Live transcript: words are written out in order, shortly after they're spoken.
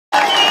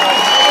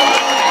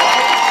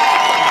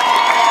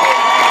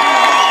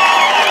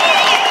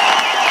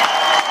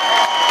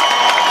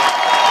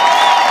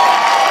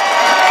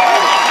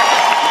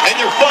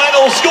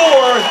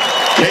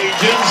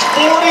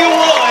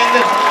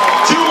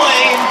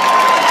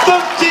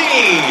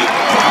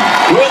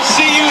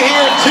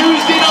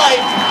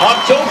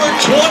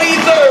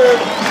23rd,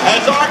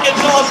 as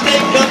Arkansas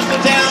State comes to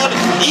town,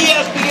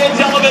 ESPN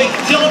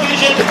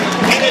television,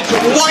 and it's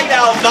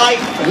whiteout night.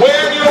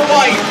 Wear your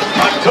white,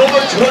 October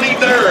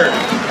 23rd.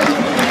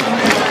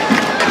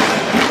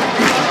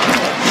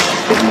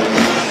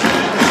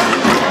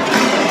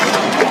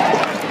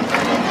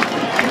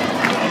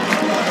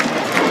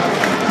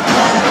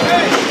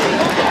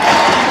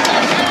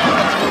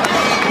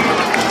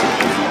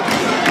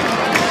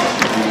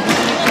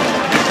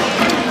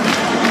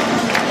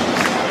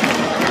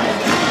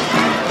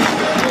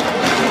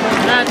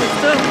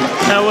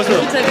 Now what's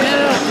up? Taking it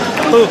up.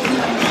 Who?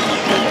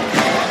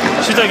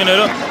 She taking it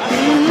up?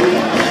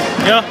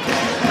 Mm-hmm. Yeah?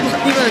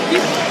 You gonna keep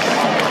it?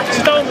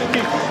 She told me to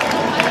keep it.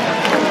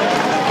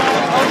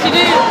 Oh, she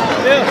did?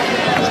 Yeah.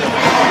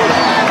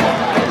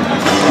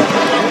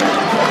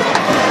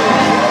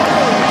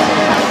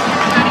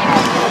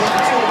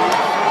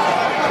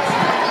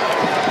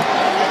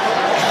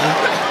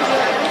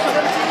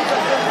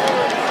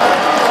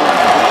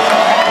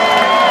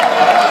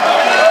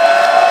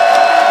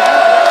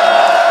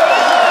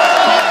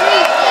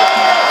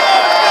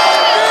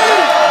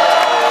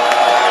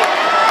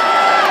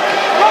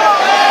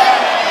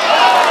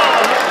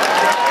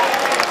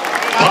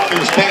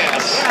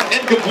 Pass,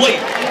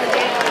 incomplete.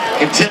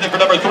 Intended for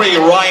number 3,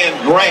 Ryan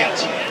Grant.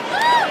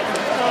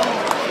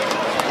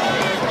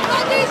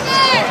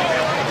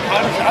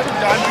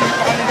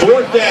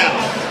 Fourth down.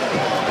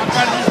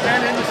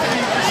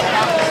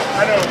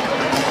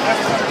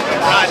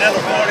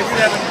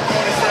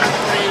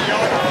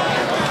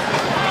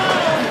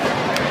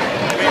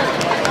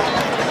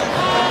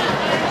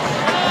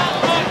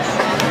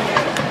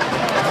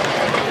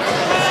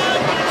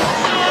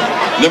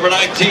 Number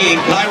 19,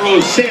 Cairo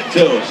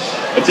Santos,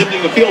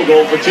 attempting a field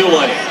goal for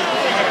Tulane.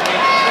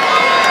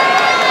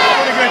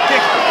 Pretty good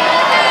kick.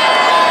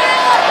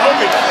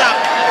 Okay, stop.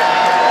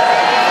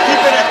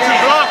 Keep it at 2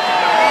 block.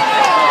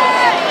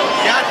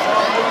 Got it.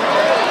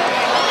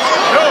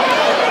 No.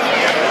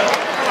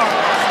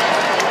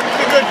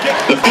 It's a good kick.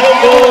 The field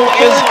goal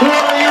is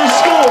good. Your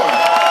score.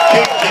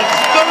 Cajuns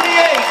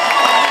 38,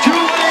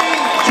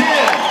 Tulane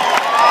 10.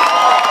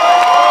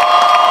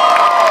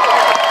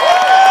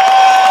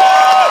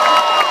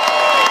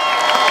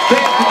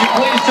 Fans, would you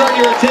please turn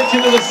your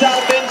attention to the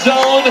south end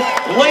zone?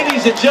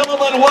 Ladies and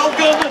gentlemen,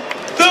 welcome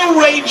the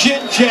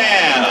Ragin'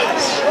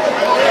 Jazz.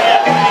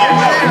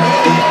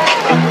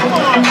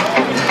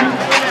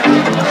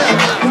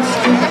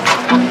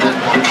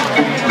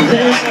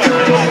 There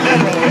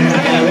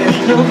is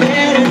no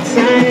better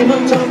time.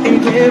 I'm talking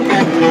here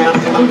right now.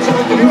 I'm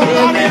talking here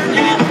right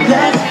now.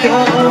 Let's go.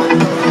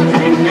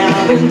 Right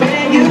now is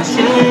where you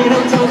shine.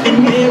 I'm talking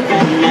here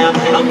right now.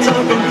 I'm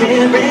talking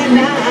here right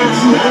now.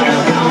 It's not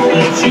about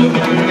what you've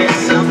done,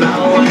 it's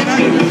about what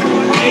you do.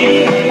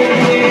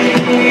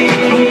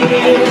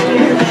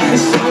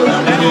 It's all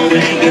about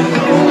where you're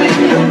going,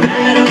 no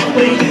matter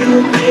where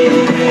you've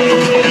been.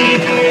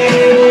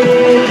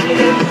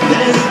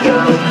 Let's go.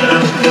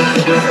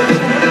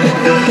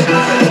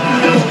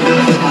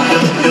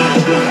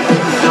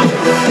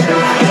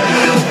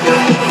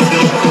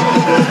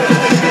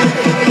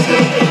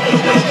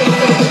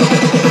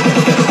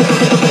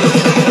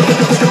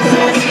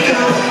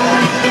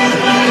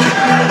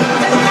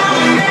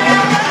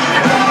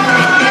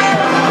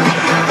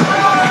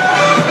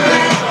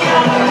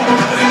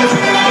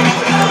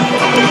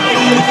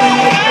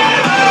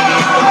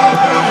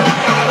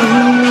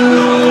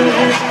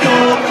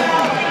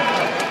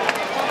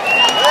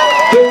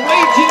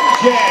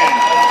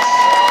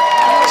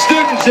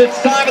 Students, it's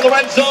time in the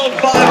red zone,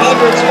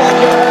 500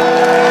 sponsor.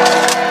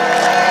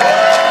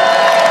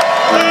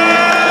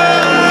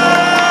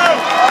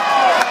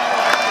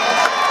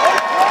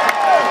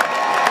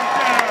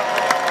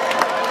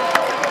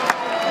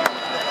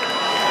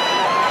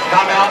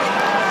 Timeout.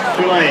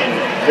 Tulane,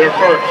 they're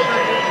first.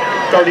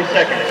 30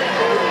 seconds.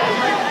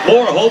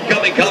 More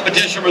homecoming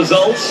competition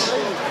results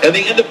in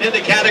the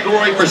independent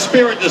category for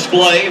spirit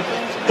display.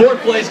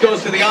 4th place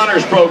goes to the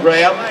honors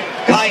program.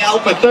 Chi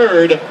Alpha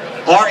 3rd,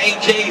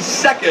 RHA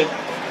 2nd,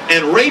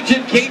 and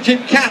Ragin'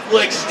 Cajun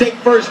Catholics take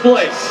 1st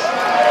place.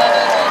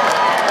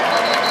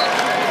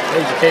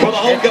 For the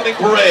homecoming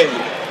parade,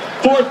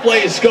 4th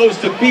place goes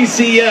to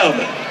BCM.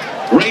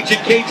 Ragin'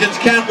 Cajuns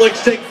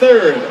Catholics take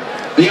 3rd.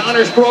 The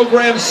honors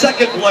program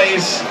 2nd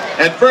place,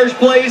 and 1st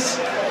place,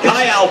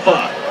 Chi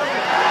Alpha.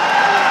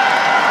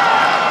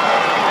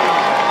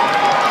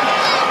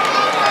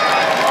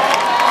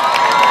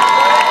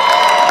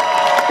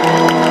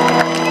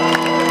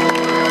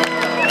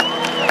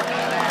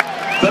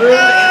 Third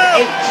and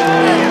 8.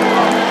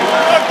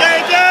 Okay,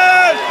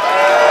 Jazz!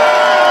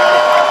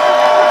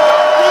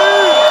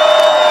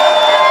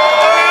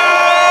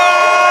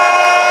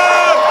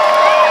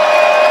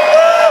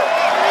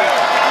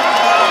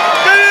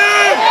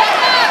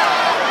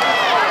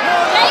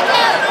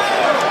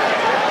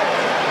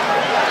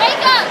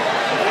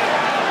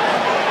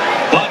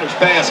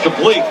 Pass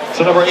complete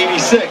to number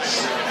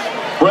 86,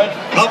 Brett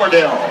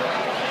Coverdale.